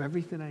will have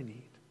everything I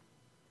need.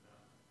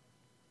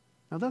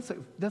 Now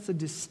that's a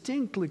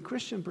distinctly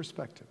Christian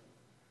perspective.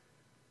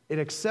 It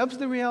accepts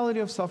the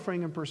reality of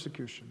suffering and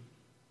persecution.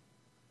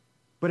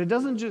 But it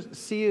doesn't just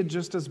see it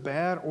just as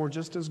bad or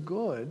just as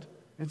good.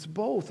 It's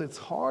both. It's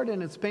hard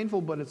and it's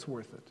painful, but it's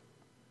worth it.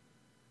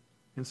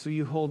 And so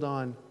you hold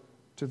on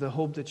to the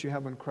hope that you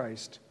have in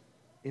Christ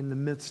in the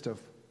midst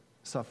of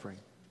suffering.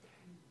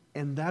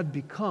 And that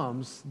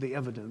becomes the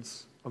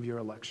evidence of your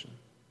election.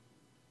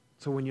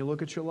 So when you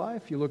look at your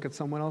life, you look at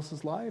someone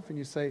else's life, and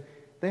you say,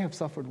 they have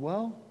suffered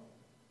well.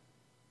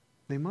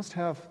 They must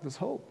have this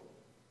hope.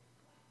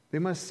 They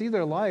must see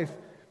their life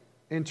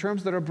in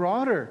terms that are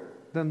broader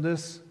than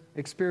this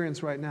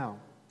experience right now.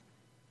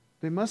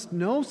 They must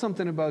know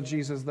something about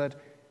Jesus that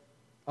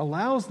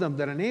allows them,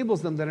 that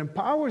enables them, that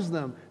empowers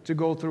them to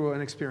go through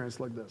an experience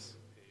like this.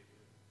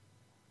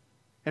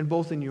 And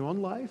both in your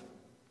own life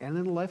and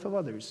in the life of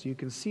others, you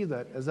can see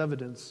that as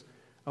evidence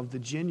of the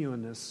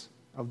genuineness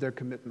of their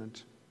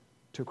commitment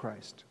to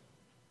Christ.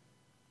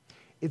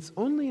 It's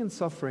only in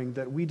suffering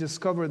that we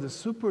discover the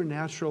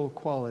supernatural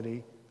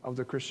quality of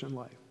the Christian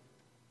life.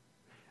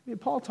 I mean,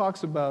 Paul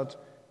talks about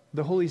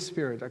the Holy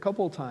Spirit a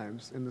couple of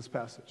times in this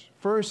passage.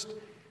 First,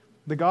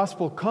 the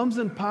gospel comes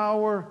in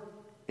power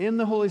in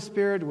the Holy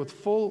Spirit with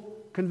full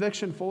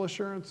conviction, full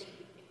assurance.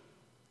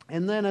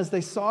 And then as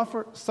they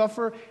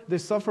suffer, they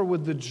suffer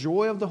with the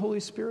joy of the Holy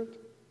Spirit.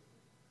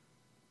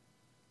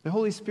 The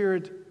Holy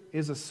Spirit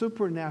is a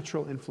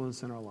supernatural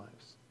influence in our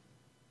lives.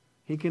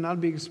 He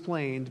cannot be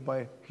explained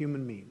by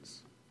human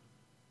means.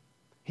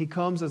 He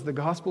comes as the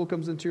gospel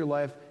comes into your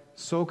life,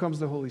 so comes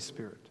the Holy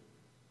Spirit.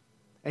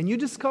 And you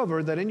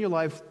discover that in your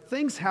life,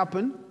 things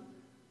happen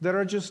that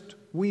are just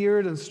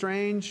weird and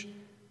strange,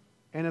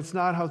 and it's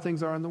not how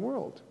things are in the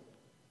world.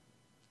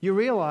 You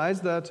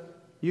realize that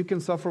you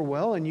can suffer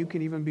well, and you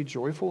can even be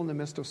joyful in the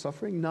midst of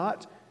suffering,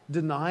 not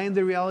denying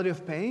the reality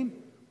of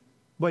pain,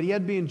 but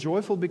yet being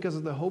joyful because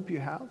of the hope you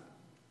have.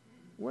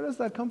 Where does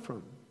that come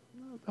from?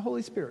 The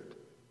Holy Spirit.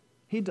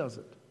 He does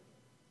it.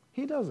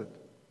 He does it.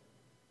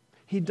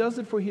 He does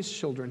it for His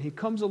children. He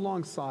comes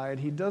alongside.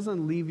 He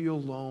doesn't leave you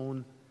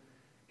alone.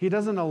 He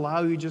doesn't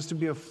allow you just to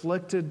be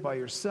afflicted by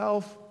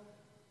yourself,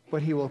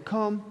 but He will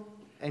come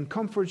and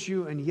comfort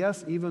you, and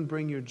yes, even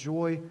bring you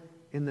joy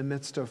in the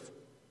midst of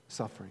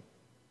suffering.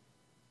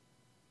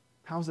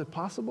 How is it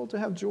possible to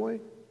have joy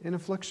in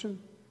affliction?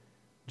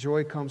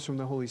 Joy comes from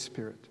the Holy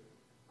Spirit,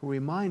 who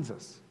reminds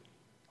us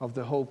of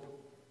the hope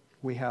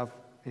we have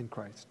in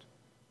Christ.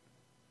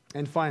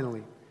 And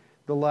finally,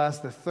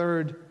 the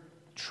third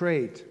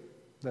trait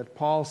that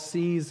Paul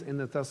sees in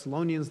the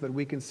Thessalonians that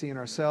we can see in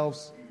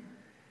ourselves,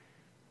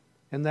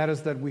 and that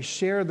is that we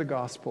share the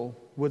gospel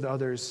with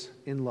others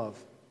in love.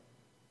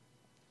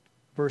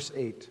 Verse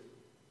 8.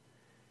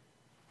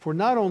 For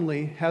not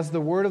only has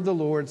the word of the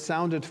Lord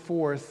sounded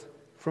forth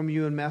from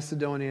you in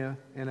Macedonia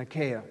and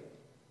Achaia,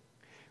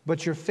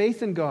 but your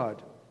faith in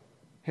God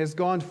has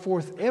gone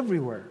forth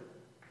everywhere,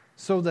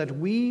 so that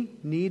we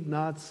need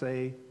not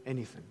say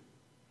anything.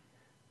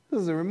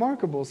 This is a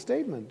remarkable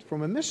statement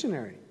from a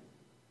missionary.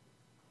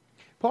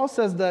 Paul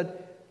says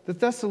that the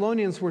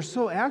Thessalonians were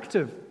so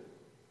active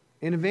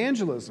in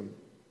evangelism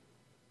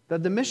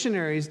that the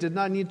missionaries did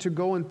not need to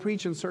go and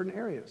preach in certain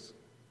areas.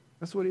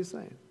 That's what he's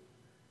saying.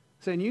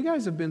 Saying, you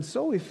guys have been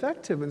so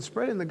effective in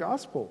spreading the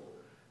gospel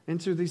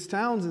into these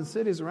towns and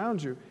cities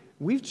around you.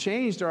 we've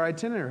changed our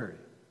itinerary.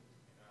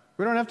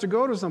 We don't have to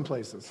go to some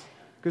places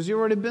because you've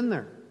already been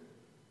there.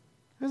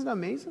 Isn't that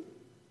amazing?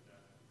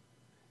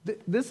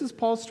 This is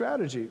Paul's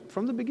strategy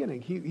from the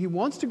beginning. He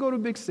wants to go to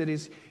big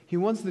cities. He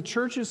wants the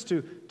churches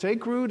to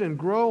take root and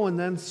grow and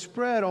then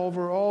spread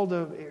over all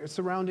the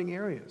surrounding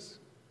areas.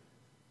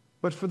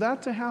 But for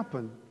that to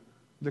happen,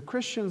 the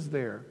Christians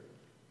there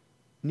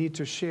need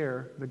to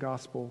share the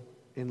gospel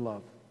in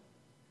love.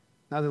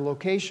 Now, the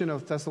location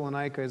of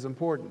Thessalonica is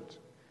important.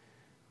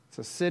 It's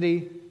a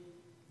city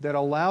that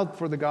allowed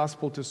for the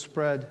gospel to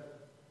spread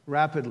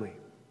rapidly.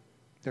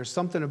 There's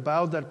something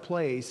about that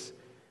place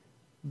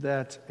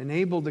that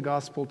enabled the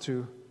gospel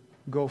to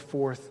go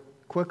forth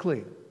quickly.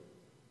 It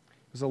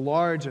was a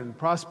large and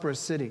prosperous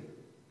city.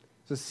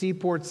 It's a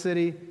seaport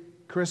city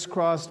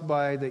crisscrossed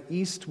by the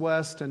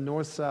east-west and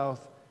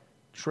north-south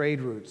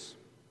trade routes.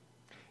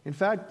 In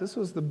fact, this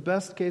was the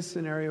best case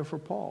scenario for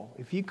Paul.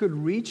 If he could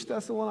reach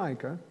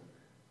Thessalonica,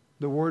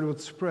 the word would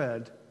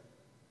spread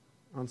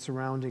on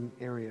surrounding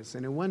areas.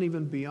 And it went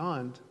even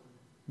beyond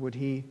what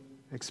he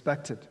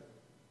expected.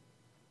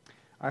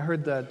 I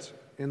heard that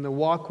in the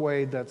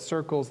walkway that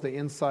circles the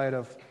inside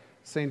of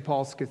St.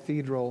 Paul's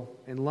Cathedral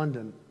in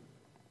London,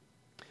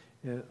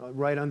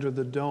 right under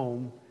the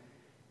dome,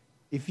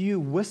 if you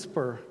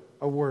whisper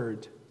a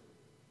word,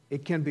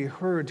 it can be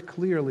heard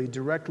clearly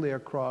directly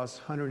across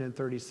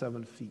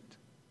 137 feet.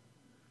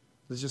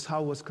 This is just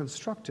how it was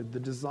constructed. The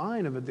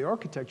design of it, the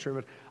architecture of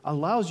it,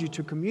 allows you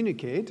to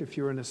communicate. If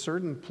you're in a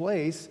certain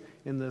place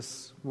in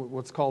this,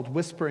 what's called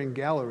whispering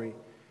gallery,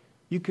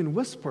 you can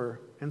whisper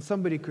and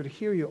somebody could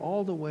hear you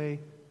all the way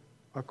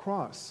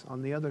across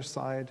on the other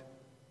side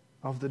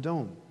of the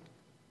dome.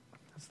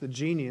 That's the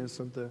genius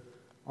of the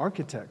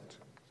architect.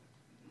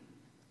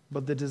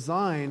 But the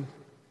design,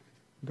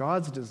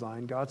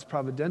 God's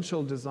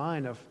providential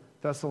design of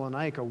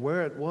Thessalonica,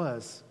 where it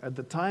was, at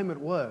the time it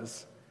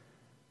was,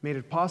 made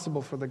it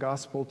possible for the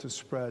gospel to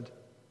spread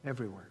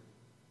everywhere.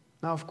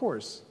 Now, of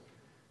course,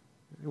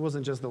 it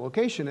wasn't just the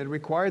location. It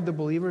required the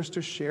believers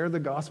to share the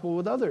gospel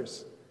with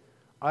others.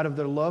 Out of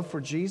their love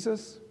for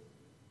Jesus,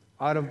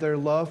 out of their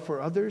love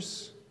for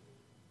others,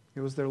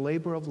 it was their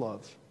labor of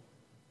love.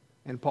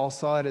 And Paul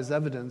saw it as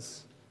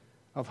evidence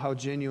of how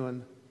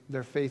genuine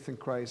their faith in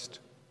Christ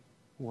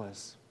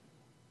was.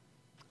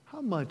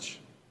 How much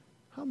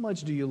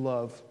do you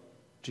love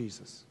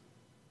Jesus?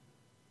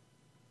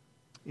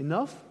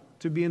 Enough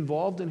to be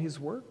involved in his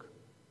work?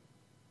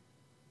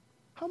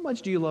 How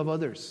much do you love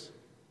others?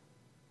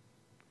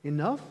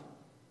 Enough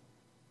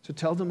to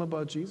tell them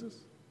about Jesus?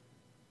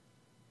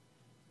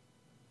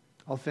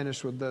 I'll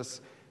finish with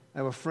this. I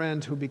have a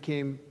friend who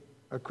became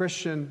a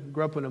Christian,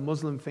 grew up in a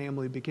Muslim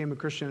family, became a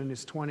Christian in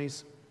his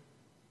 20s,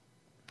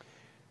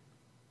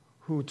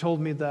 who told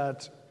me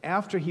that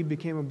after he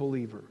became a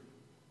believer,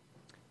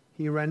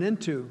 he ran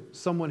into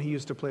someone he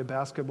used to play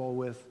basketball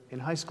with in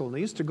high school. And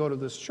they used to go to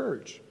this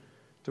church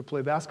to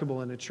play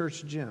basketball in a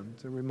church gym,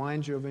 to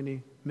remind you of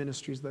any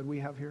ministries that we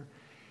have here.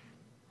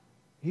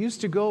 He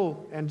used to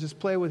go and just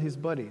play with his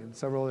buddy and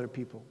several other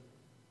people.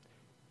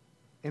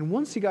 And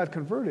once he got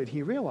converted,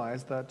 he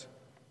realized that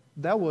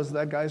that was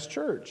that guy's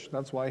church.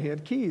 That's why he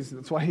had keys.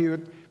 That's why he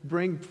would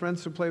bring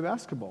friends to play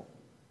basketball.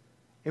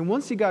 And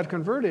once he got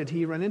converted,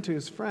 he ran into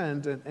his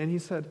friend and he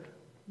said,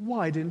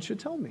 "Why didn't you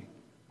tell me?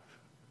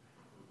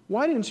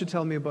 Why didn't you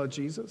tell me about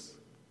Jesus?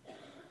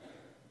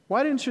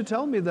 Why didn't you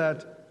tell me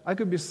that I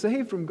could be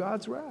saved from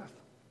God's wrath?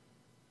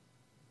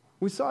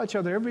 We saw each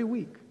other every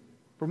week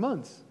for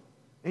months,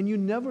 and you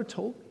never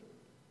told me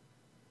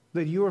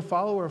that you are a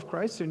follower of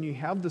Christ and you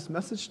have this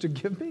message to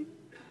give me?"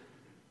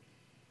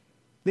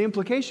 The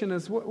implication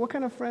is, what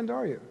kind of friend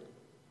are you?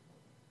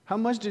 How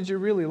much did you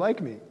really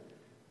like me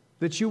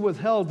that you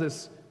withheld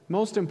this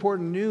most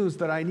important news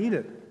that I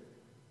needed?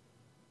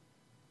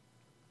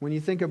 When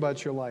you think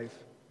about your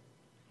life,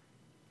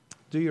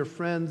 do your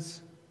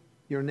friends,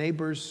 your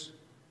neighbors,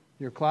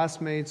 your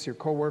classmates, your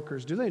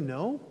coworkers, do they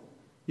know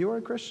you are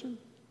a Christian?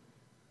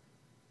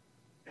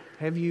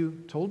 Have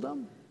you told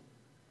them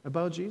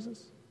about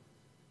Jesus?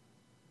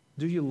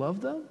 Do you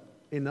love them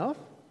enough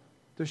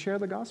to share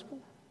the gospel?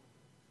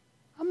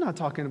 I'm not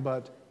talking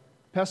about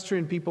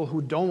pestering people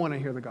who don't want to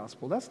hear the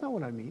gospel. That's not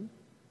what I mean.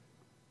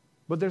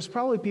 But there's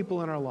probably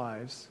people in our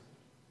lives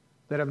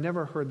that have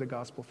never heard the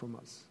gospel from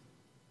us.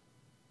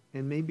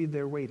 And maybe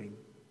they're waiting.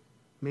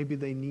 Maybe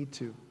they need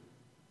to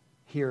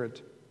hear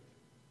it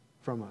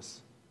from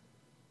us.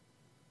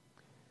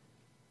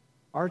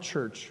 Our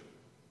church,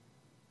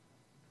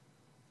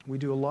 we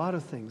do a lot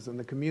of things in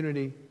the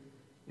community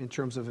in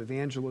terms of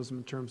evangelism,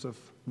 in terms of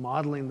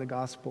modeling the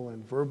gospel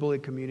and verbally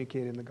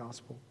communicating the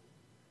gospel.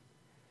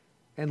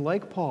 And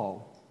like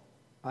Paul,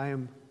 I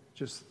am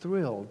just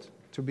thrilled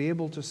to be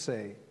able to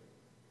say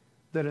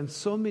that in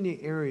so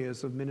many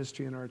areas of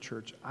ministry in our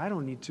church, I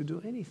don't need to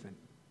do anything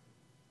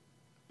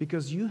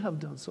because you have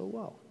done so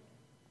well.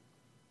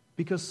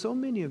 Because so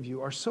many of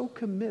you are so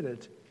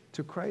committed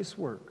to Christ's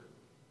work.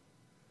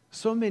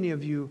 So many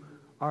of you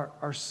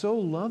are so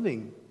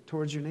loving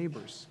towards your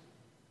neighbors.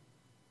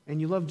 And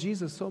you love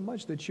Jesus so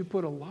much that you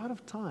put a lot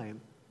of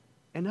time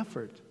and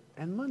effort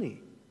and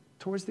money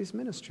towards these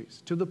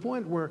ministries, to the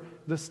point where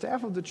the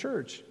staff of the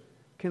church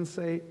can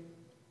say,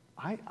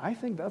 I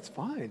think that's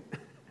fine.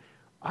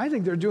 I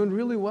think they're doing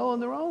really well on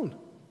their own.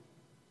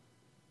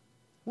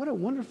 What a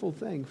wonderful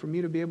thing for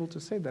me to be able to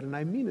say that, and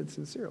I mean it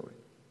sincerely.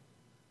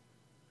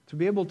 To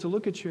be able to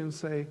look at you and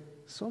say,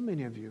 so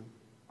many of you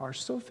are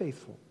so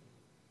faithful,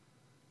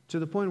 to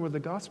the point where the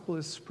gospel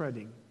is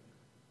spreading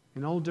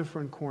in all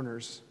different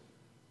corners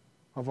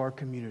of our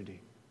community.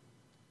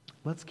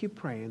 Let's keep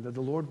praying that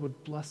the Lord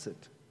would bless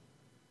it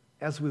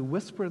as we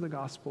whisper the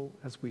gospel,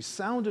 as we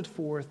sound it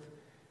forth,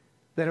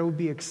 that it would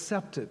be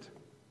accepted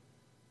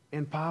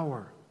in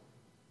power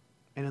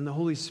and in the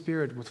Holy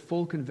Spirit with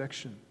full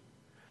conviction,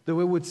 that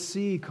we would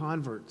see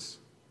converts,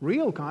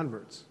 real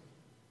converts,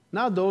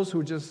 not those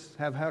who just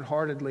have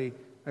half-heartedly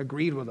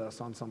agreed with us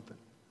on something,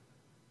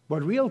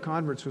 but real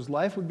converts whose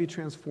life would be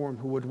transformed,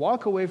 who would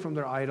walk away from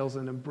their idols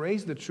and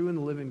embrace the true and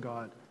the living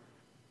God.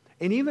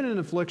 And even in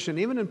affliction,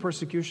 even in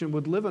persecution,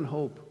 would live in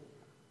hope.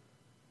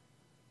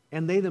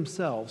 And they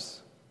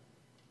themselves,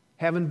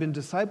 having been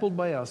discipled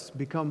by us,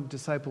 become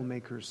disciple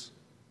makers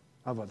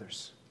of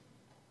others.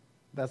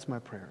 That's my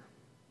prayer.